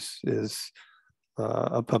drug use is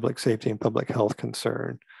a public safety and public health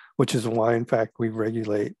concern, which is why, in fact, we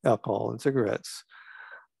regulate alcohol and cigarettes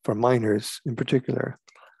for minors in particular.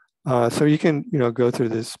 So you can, you know, go through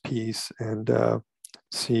this piece and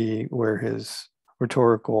see where his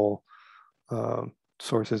rhetorical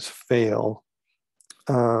sources fail.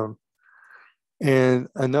 And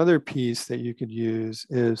another piece that you could use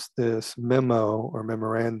is this memo or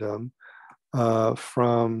memorandum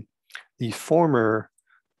from the former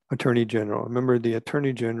Attorney General. Remember, the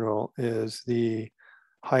Attorney General is the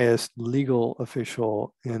highest legal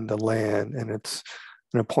official in the land, and it's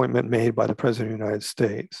an appointment made by the President of the United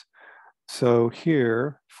States. So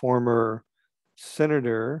here, former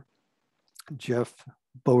Senator Jeff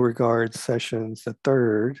Beauregard Sessions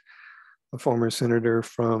III, a former senator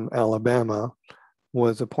from Alabama,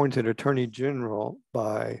 was appointed Attorney General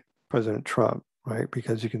by President Trump, right?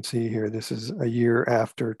 Because you can see here, this is a year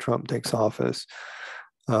after Trump takes office.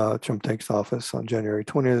 Trump takes office on January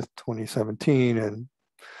 20th, 2017, and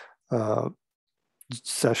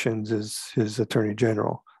Sessions is his Attorney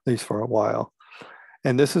General, at least for a while.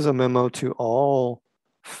 And this is a memo to all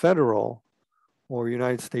federal or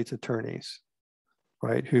United States attorneys,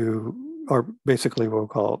 right, who are basically what we'll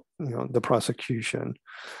call, you know, the prosecution,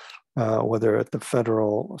 whether at the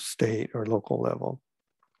federal, state, or local level.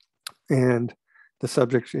 And the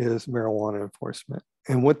subject is marijuana enforcement.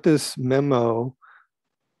 And what this memo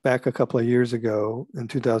back a couple of years ago in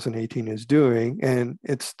 2018 is doing, and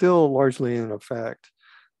it's still largely in effect,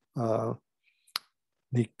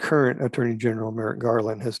 the current Attorney General, Merrick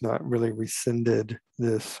Garland, has not really rescinded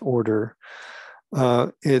this order.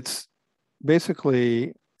 It's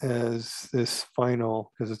basically as this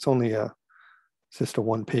final, because it's only just a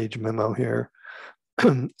one-page memo here,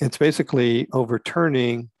 it's basically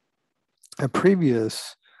overturning a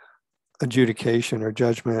previous adjudication or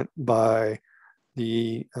judgment by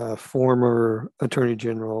the former Attorney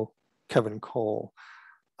General, Kevin Cole.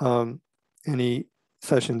 And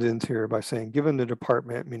Sessions ends here by saying, given the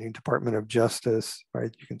department, meaning Department of Justice, right?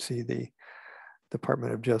 You can see the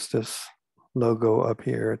Department of Justice logo up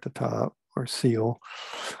here at the top, or seal.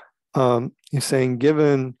 He's saying,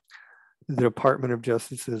 given the Department of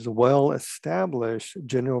Justice's well-established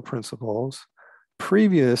general principles,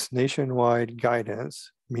 previous nationwide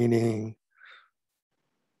guidance, meaning,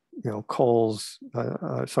 you know, Cole's,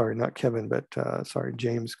 sorry, not Kevin, but sorry,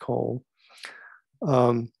 James Cole,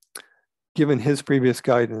 given his previous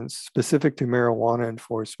guidance specific to marijuana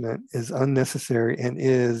enforcement is unnecessary and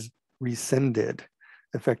is rescinded,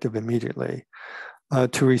 effective immediately.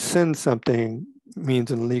 To rescind something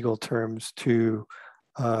means in legal terms to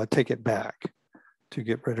take it back, to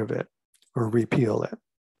get rid of it or repeal it.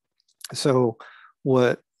 So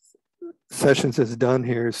what Sessions has done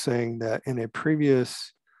here is saying that in a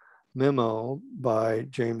previous memo by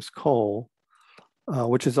James Cole,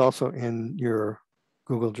 which is also in your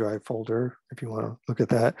Google Drive folder, if you want to look at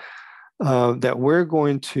that, that we're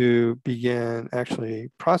going to begin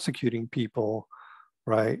actually prosecuting people,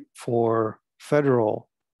 right, for federal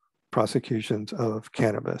prosecutions of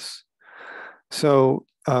cannabis. So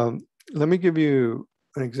let me give you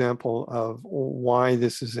an example of why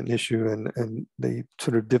this is an issue and the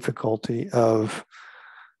sort of difficulty of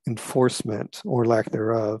enforcement or lack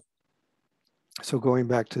thereof. So going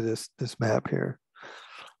back to this map here.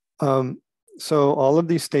 So all of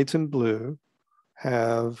these states in blue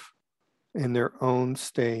have in their own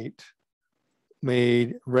state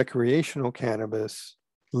made recreational cannabis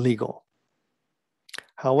legal.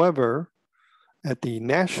 However, at the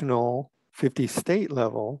national 50 state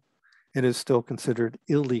level, it is still considered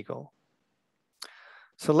illegal.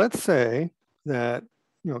 So let's say that,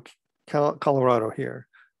 Colorado here,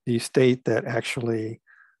 the state that actually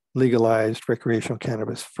legalized recreational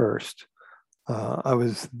cannabis first. I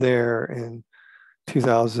was there in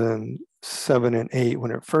 2007 and 8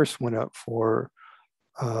 when it first went up for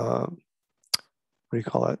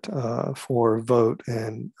for vote,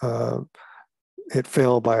 and it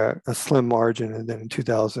failed by a slim margin, and then in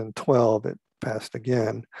 2012 it passed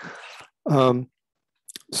again.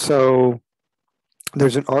 So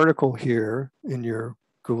there's an article here in your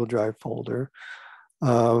Google Drive folder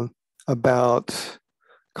about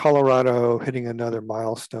Colorado hitting another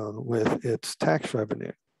milestone with its tax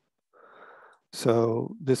revenue.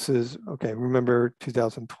 So this is, okay, remember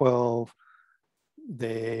 2012,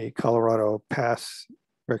 Colorado passed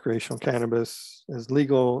recreational cannabis as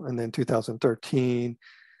legal, and then 2013,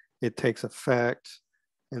 it takes effect.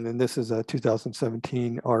 And then this is a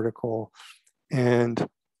 2017 article. And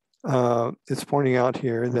it's pointing out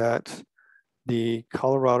here that the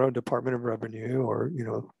Colorado Department of Revenue, or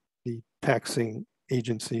the taxing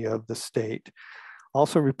agency of the state,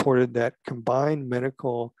 also reported that combined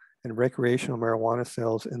medical and recreational marijuana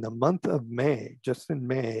sales in the month of May, just in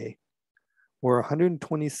May, were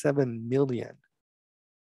 127 million,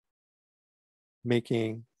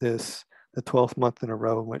 making this the 12th month in a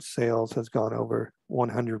row in which sales has gone over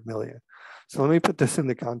 100 million. So let me put this in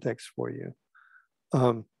the context for you.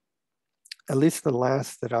 At least the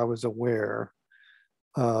last that I was aware,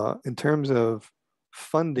 in terms of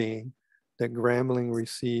funding that Grambling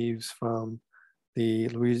receives from the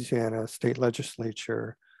Louisiana state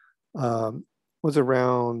legislature, was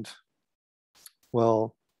around,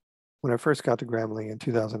 well, when I first got to Grambling in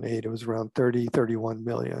 2008, it was around 31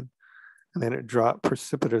 million. And then it dropped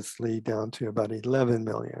precipitously down to about 11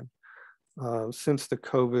 million. Since the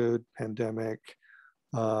COVID pandemic,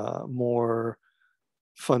 more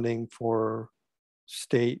funding for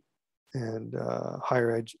state and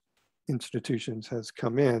higher ed institutions has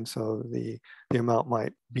come in, so the amount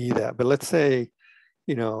might be that. But let's say,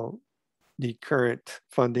 the current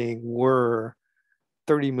funding were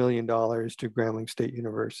 $30 million to Grambling State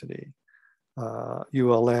University.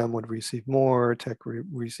 ULM would receive more, Tech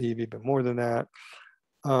receive even more than that.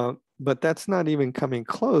 But that's not even coming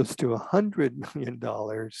close to $100 million,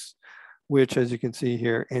 which, as you can see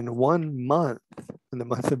here, in 1 month, in the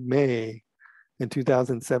month of May in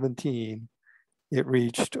 2017, it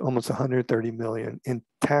reached almost 130 million in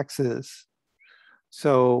taxes.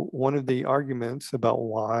 So one of the arguments about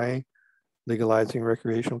why legalizing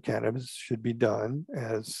recreational cannabis should be done,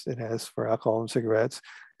 as it has for alcohol and cigarettes,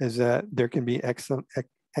 is that there can be excellent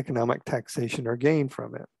economic taxation or gain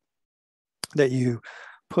from it, that you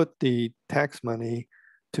put the tax money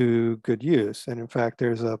to good use. And in fact,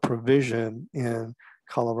 there's a provision in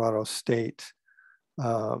Colorado state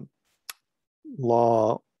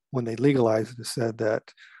law when they legalized it, said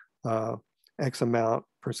that X amount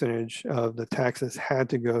percentage of the taxes had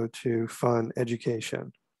to go to fund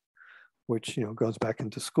education, which goes back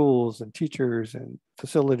into schools and teachers and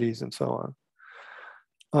facilities and so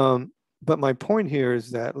on. But my point here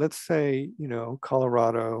is that, let's say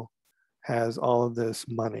Colorado has all of this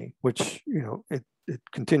money, which it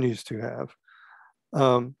continues to have.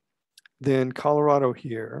 Then Colorado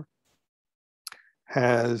here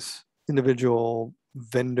has individual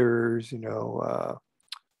vendors,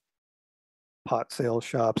 pot sale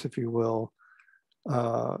shops, if you will,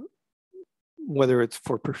 whether it's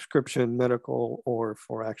for prescription medical or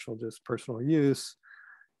for actual just personal use.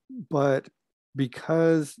 But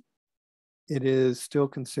because it is still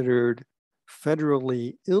considered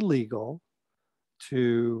federally illegal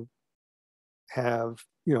to have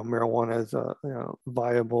marijuana as a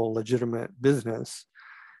viable, legitimate business,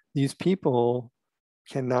 these people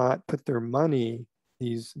cannot put their money,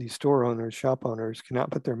 these store owners, shop owners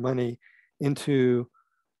cannot put their money into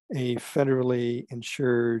a federally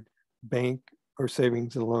insured bank or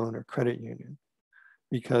savings and loan or credit union.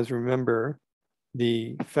 Because remember,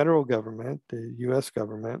 the federal government, the US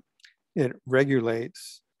government, it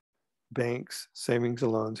regulates banks, savings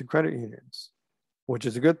and loans, and credit unions, which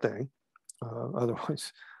is a good thing.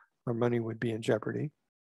 Otherwise, our money would be in jeopardy.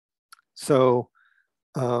 So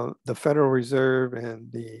the Federal Reserve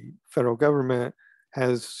and the federal government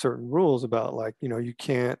has certain rules about, like, you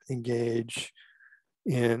can't engage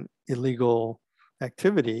in illegal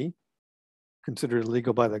activity considered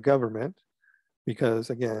illegal by the government, because,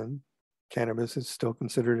 again, cannabis is still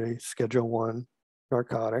considered a Schedule I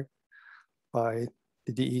narcotic by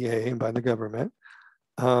the DEA and by the government.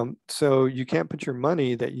 So you can't put your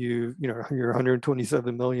money that your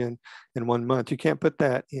 127 million in 1 month, you can't put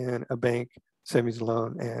that in a bank, savings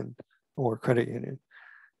loan, and or credit union.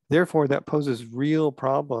 Therefore, that poses real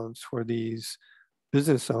problems for these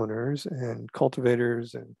business owners and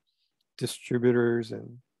cultivators and distributors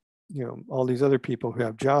and all these other people who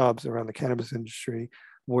have jobs around the cannabis industry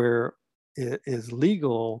where it is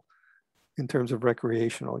legal in terms of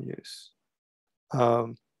recreational use.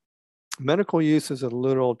 Medical use is a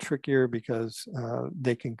little trickier because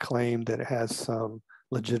they can claim that it has some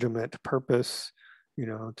legitimate purpose,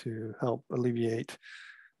 to help alleviate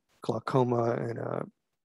glaucoma in a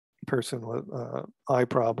person with eye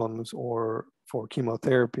problems or for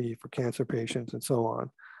chemotherapy for cancer patients and so on.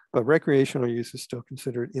 But recreational use is still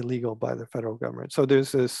considered illegal by the federal government. So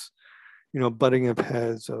there's this, butting of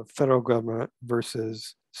heads of federal government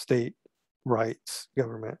versus state rights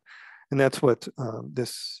government. And that's what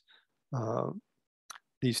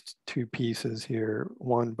these two pieces here,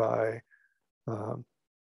 one by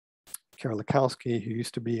Carol Likowski, who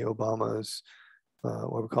used to be Obama's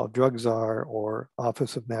what we call drug czar or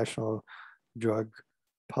Office of National Drug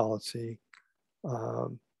Policy,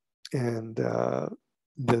 and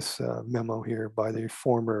this memo here by the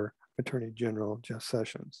former Attorney General Jeff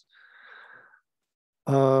Sessions.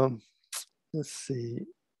 Let's see.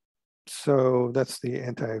 So that's the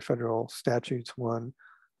anti-federal statutes one.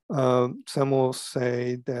 Some will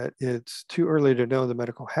say that it's too early to know the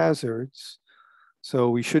medical hazards, so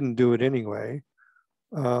we shouldn't do it anyway.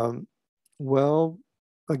 Well,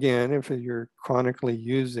 again, if you're chronically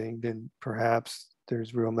using, then perhaps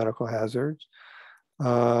there's real medical hazards.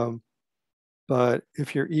 But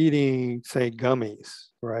if you're eating, say, gummies,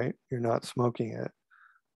 right, you're not smoking it,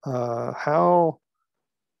 how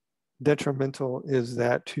detrimental is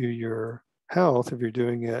that to your health if you're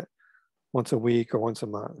doing it once a week or once a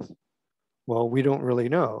month? Well, we don't really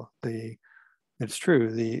know. It's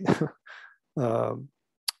true, the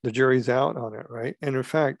jury's out on it, right? And in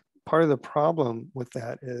fact, part of the problem with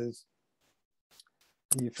that is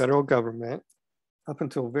the federal government, up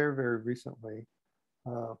until very, very recently,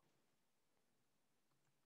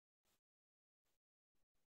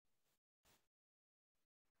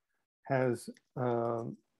 has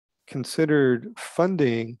considered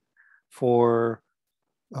funding for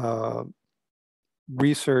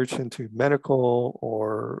research into medical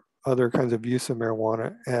or other kinds of use of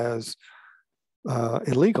marijuana as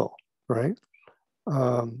illegal, right?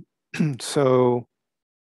 So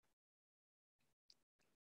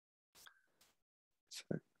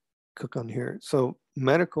click on here. So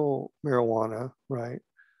medical marijuana, right,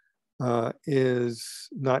 is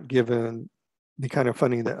not given the kind of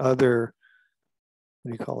funding that other,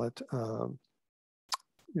 what do you call it,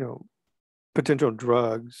 potential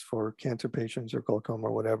drugs for cancer patients or glaucoma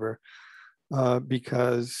or whatever,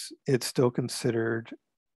 because it's still considered,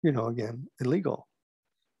 again, illegal,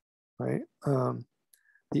 right?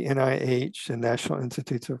 The NIH, the National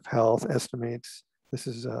Institutes of Health, estimates, this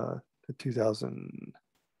is the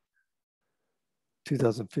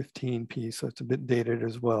 2015 piece, so it's a bit dated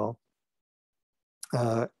as well,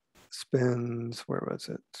 spends, where was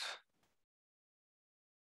it?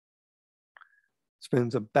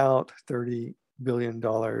 Spends about $30 billion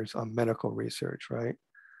on medical research, right?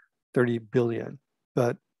 30 billion,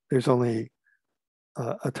 but there's only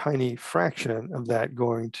a tiny fraction of that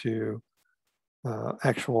going to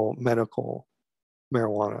actual medical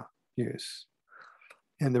marijuana use.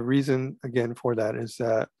 And the reason, again, for that is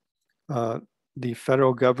that the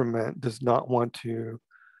federal government does not want to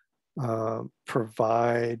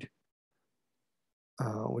provide,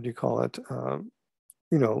 what do you call it,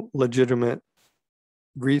 legitimate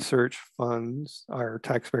research funds, our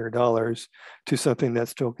taxpayer dollars, to something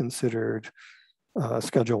that's still considered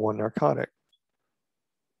Schedule I narcotic.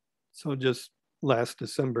 So just last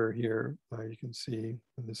December here, you can see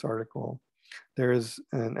in this article, there is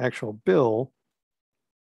an actual bill,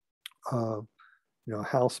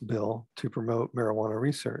 House bill to promote marijuana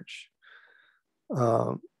research.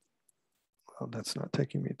 Well, that's not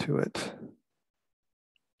taking me to it.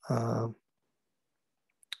 I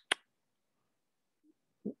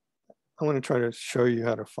want to try to show you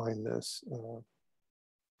how to find this.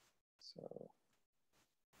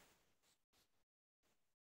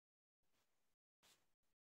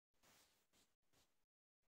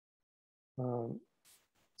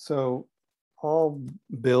 So all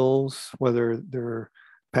bills, whether they're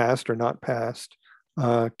passed or not passed,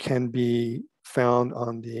 can be found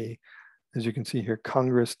on the, as you can see here,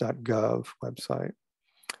 congress.gov website.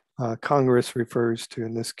 Congress refers to,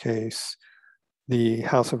 in this case, the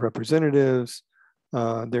House of Representatives.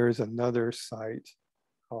 There is another site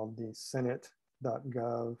called the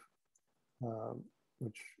senate.gov,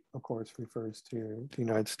 which of course refers to the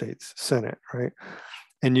United States Senate, right?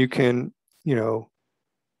 And you can,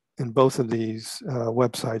 in both of these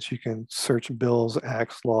websites, you can search bills,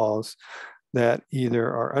 acts, laws that either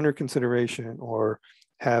are under consideration or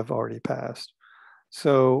have already passed.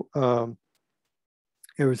 So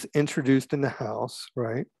it was introduced in the House,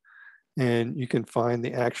 right? And you can find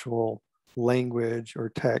the actual language or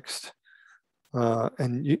text.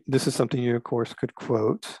 This is something you, of course, could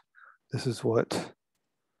quote. This is what,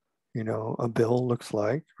 a bill looks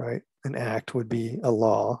like, right? An act would be a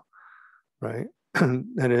law, right?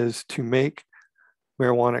 That is to make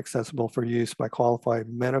marijuana accessible for use by qualified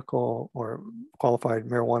medical or qualified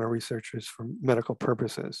marijuana researchers for medical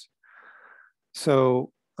purposes.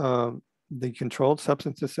 So the Controlled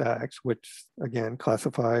Substances Act, which again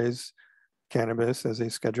classifies cannabis as a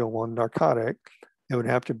Schedule I narcotic, it would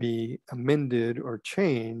have to be amended or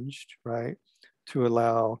changed, right, to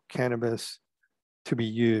allow cannabis to be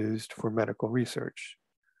used for medical research,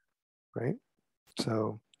 right?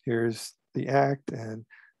 So here's the act, and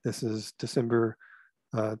this is December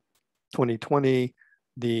 2020.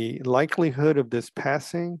 The likelihood of this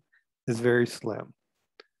passing is very slim.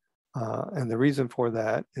 And the reason for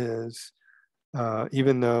that is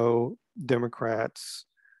even though Democrats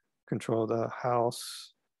control the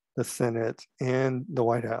House, the Senate, and the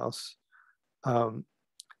White House,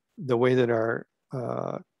 the way that our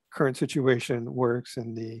current situation works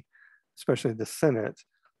in especially the Senate,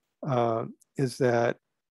 is that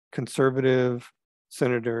conservative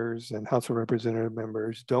senators and House of Representative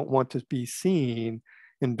members don't want to be seen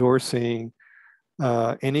endorsing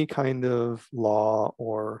any kind of law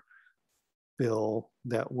or bill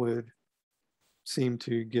that would seem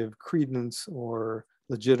to give credence or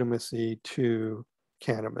legitimacy to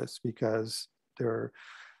cannabis, because their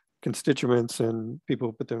constituents and people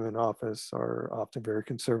who put them in office are often very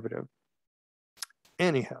conservative.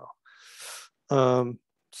 Anyhow,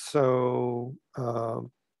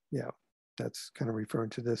 yeah, that's kind of referring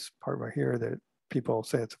to this part right here, that people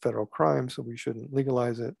say it's a federal crime, so we shouldn't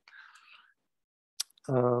legalize it.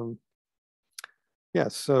 Yeah,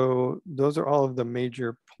 so those are all of the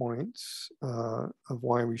major points of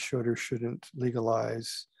why we should or shouldn't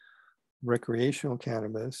legalize recreational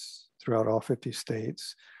cannabis throughout all 50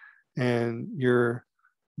 states. And your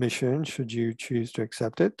mission, should you choose to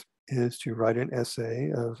accept it, is to write an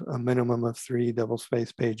essay of a minimum of 3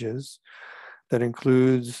 double-spaced pages that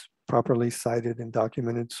includes properly cited and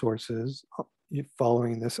documented sources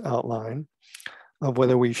following this outline of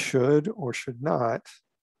whether we should or should not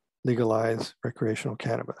legalize recreational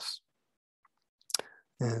cannabis.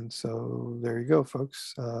 And so there you go,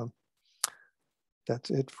 folks.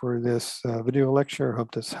 That's it for this video lecture. I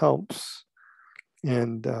hope this helps,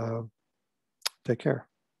 and take care.